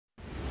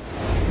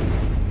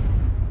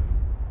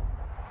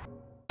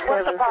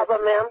What's the problem,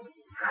 ma'am?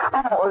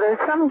 Oh, there's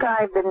some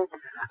guy been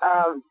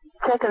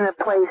checking the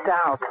place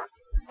out.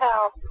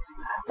 How?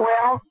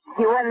 Well,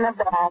 he went in the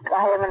back.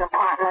 I have an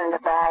apartment in the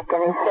back,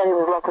 and he said he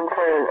was looking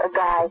for a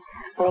guy.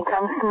 And he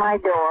comes to my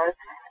door,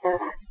 and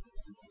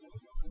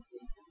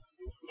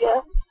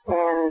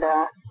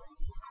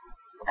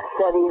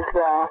said he's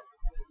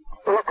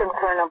looking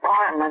for an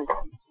apartment.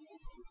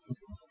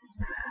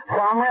 So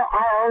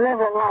I live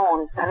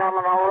alone, and I'm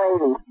an old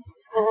lady.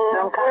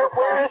 Mm-hmm.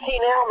 Where is he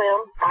now,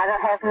 ma'am? I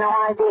have no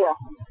idea.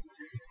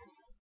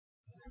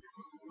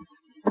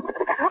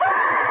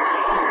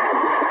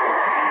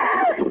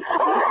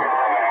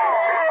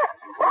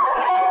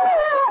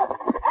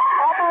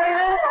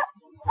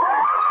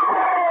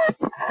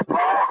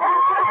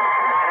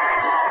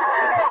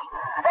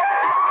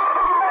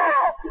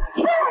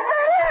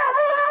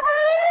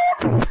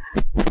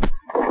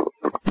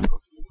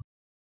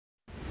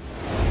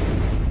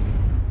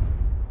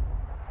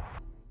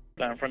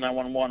 For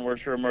 911,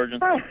 where's your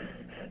emergency?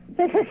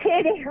 This is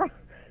Sandy.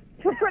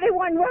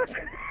 231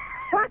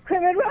 Rock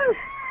River Road.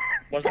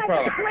 What's the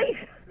problem?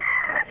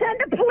 Send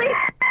the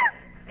police.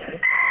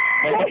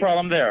 What's the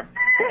problem there?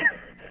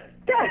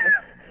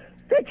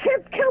 The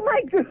chip killed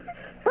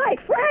my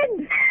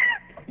friend.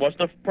 What's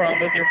the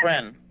problem with your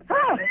friend?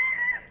 Oh,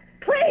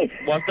 please.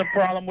 What's the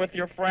problem with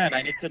your friend?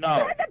 I need to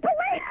know. Send the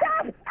police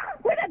up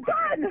with a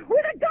gun.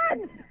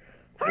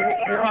 Hurry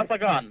up. Who has a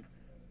gun?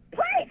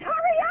 Please,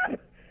 hurry up.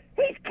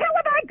 He's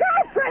killing my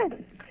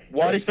girlfriend.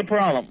 What is the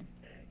problem?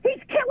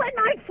 He's killing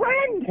my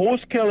friend.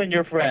 Who's killing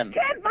your friend?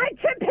 My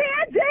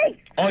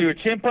chimpanzee. Oh, your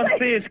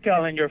chimpanzee is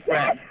killing your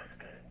friend.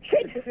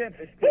 Yes.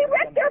 He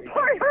ripped her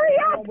apart. Hurry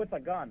up. With a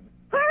gun.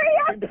 Hurry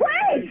up,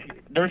 please.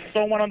 There's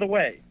someone on the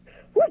way.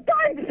 With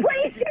guns,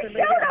 please. Shoot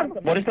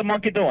him. What is the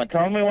monkey doing?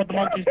 Tell me what the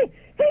monkey's...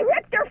 He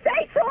ripped her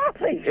face off.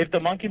 If the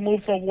monkey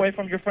moves away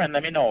from your friend,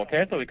 let me know,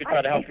 okay? So we can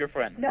try to help your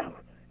friend.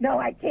 No,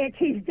 I can't.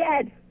 She's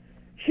dead.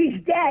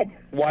 She's dead.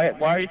 Why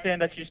are you saying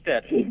that she's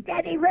dead? She's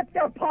dead. He ripped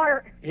her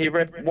apart. He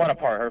ripped what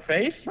apart? Her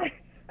face?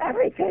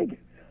 Everything.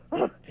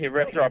 He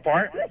ripped her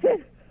apart?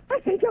 Listen, I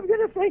think I'm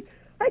going to faint.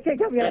 I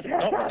think I'm going to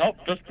pass out. No,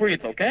 just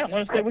breathe, okay? I'm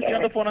going to stay with you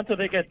on the phone until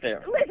they get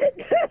there. Listen,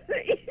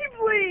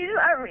 please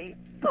hurry.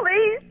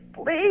 Please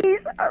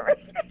hurry.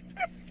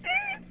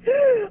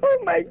 Oh,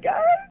 my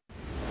God.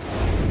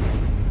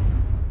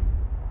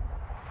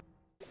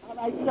 All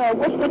right, sir,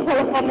 what's the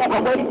telephone number?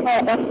 I'm waiting for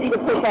FC to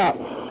pick up.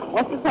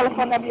 What's the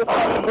telephone number you're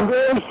calling? The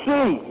AC.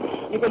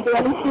 You can do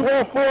anything.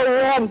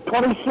 441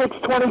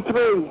 2623.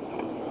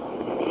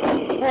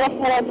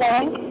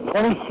 441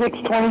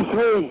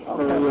 2623.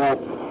 Okay.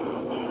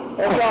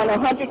 It's on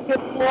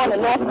 105th floor, the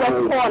northwest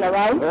corner,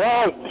 right?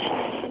 Right.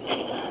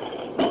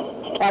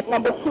 At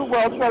number 2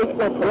 World Trade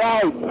Center.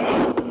 Right.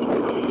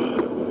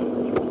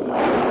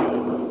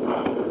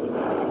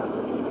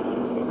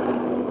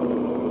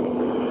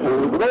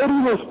 Lady,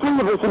 there's 3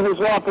 of us in this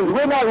office.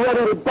 We're not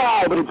ready to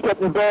die, but it's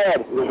getting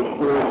bad. I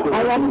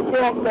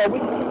understand, sir.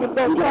 We've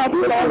been trying to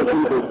get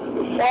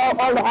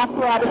all the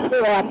apparatus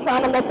there. I'm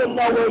trying to let them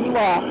know where you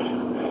are.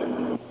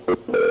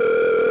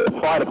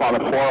 Fire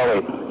Department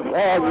 408.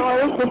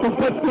 This is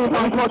 1597.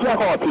 Let me talk to the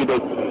caller, PD.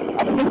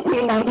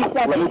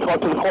 1597. Let me talk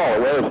to the caller.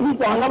 Where is he?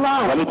 He's on the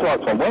line. Let me talk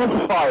to him. Where's the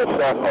fire,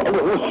 sir?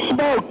 There's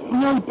smoke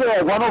right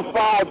there.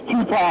 105,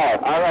 2 power.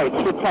 All right,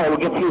 sit tight. We'll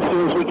get to you as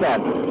soon as we can.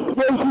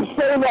 There's some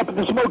staying up, but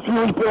the smoke's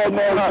really bad,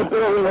 man. It's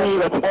barely leave.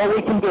 That's all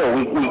we can do.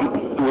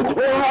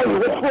 Where are you?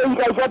 What's where you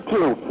guys up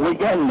to? We're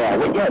getting there.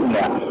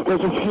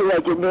 Doesn't feel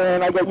like it,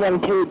 man. I got young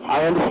kids.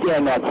 I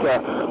understand that,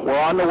 sir. We're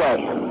on the way.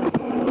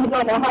 He's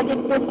on the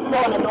 105th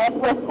floor, the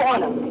northwest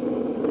corner.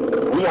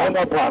 Yeah,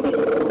 no problem.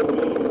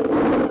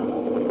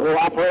 Little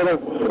operator?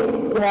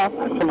 Yeah.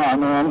 Come on,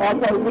 man.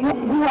 Okay, we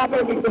have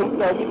everything,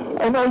 sir.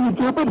 I know you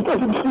do, but it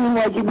doesn't seem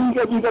like it.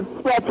 You got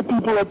lots of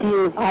people up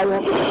here. I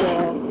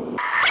understand.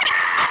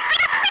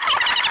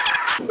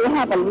 They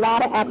have a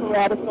lot of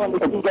apparatus on the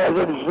scene. It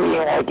doesn't seem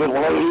like it,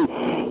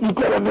 lady. You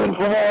get them in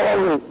from all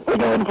over. They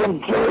get in from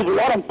Jersey.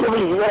 I don't give a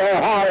shit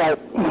Ohio.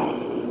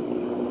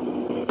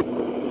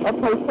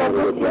 Okay, so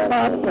what's your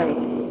last name?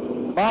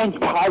 Mine's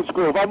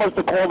Cosgrove. I must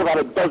have called about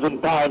a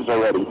dozen times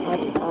already.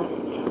 Cosgrove.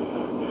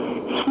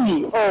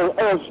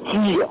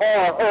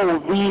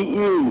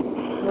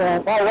 Yeah.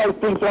 My wife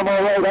thinks I'm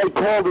all right. I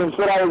called her and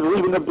said I was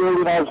leaving the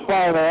building. I was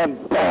fine,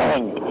 and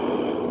bang.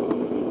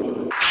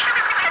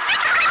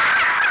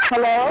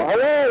 Hello?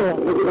 Hello.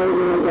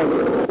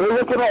 We're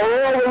looking at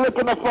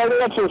the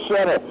financial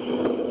center.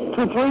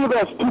 3 of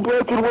us, 2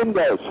 broken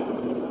windows.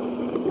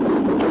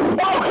 Oh,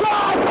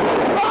 God!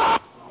 Ah!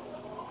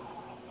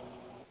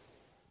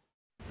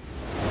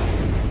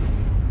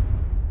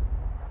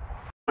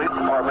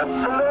 A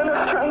man is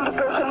trying to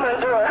break in my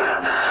door. I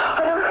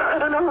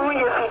don't know who he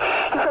is.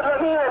 He said, let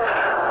me in.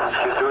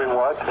 He's doing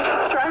what?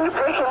 He's trying to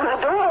break in my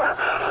door.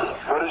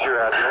 What is your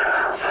address?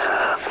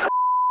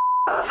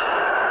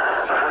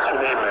 What's your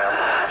name, ma'am?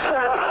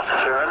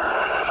 Sharon?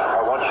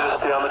 I want you to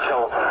stay on the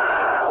telephone.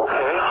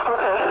 Okay?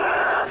 Okay.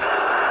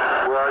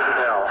 Where are you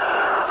now?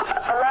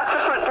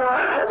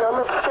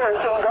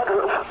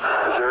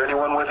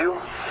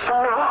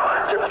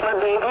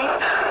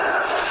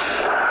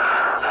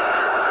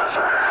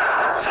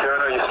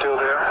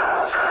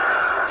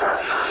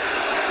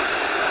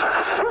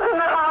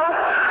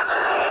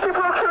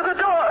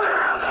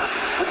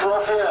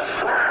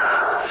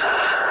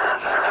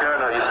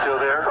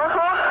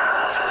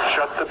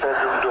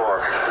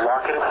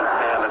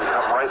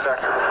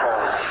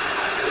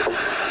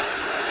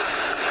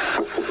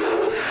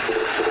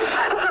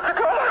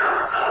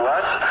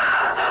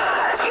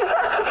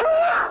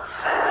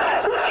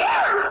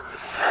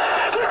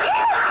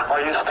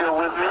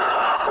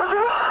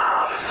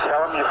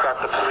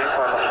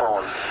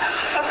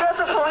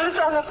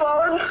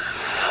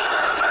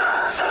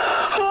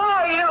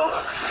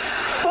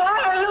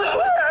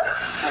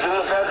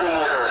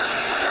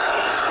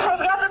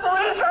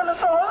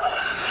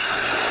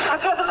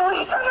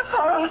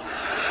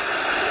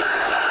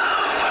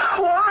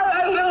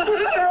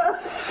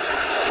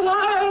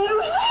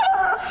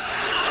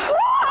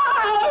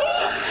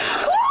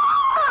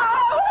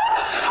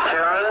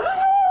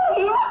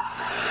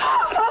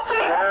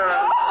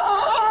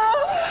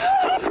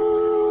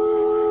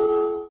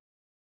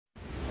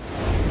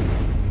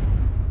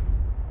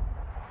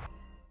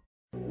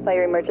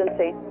 Fire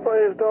emergency.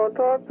 Please don't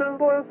talk,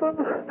 just listen.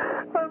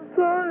 I'm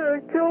sorry I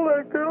killed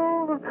that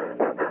girl.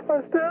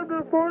 I stabbed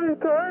her 40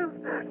 times.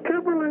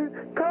 Kimberly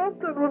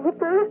Compton was the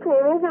first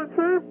one. Oh, my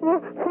safe. I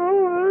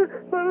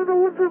don't know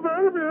what's the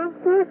matter with me. I'm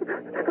sick.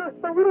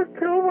 I'm going to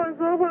kill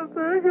myself, I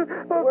think.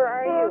 Where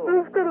are you?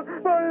 I'm just going to...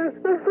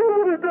 If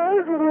somebody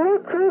dies with a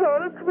red shirt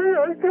on, it's me.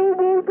 I killed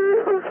both of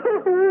you. I'm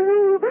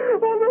sorry.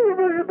 I'll never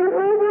make it to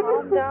heaven.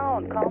 Calm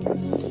down. Calm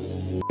down.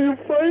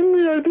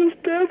 Finally, I just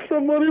stabbed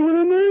somebody with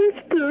an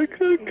ice pick.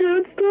 I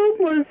can't stop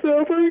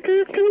myself. I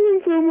keep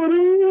killing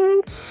somebody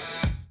else.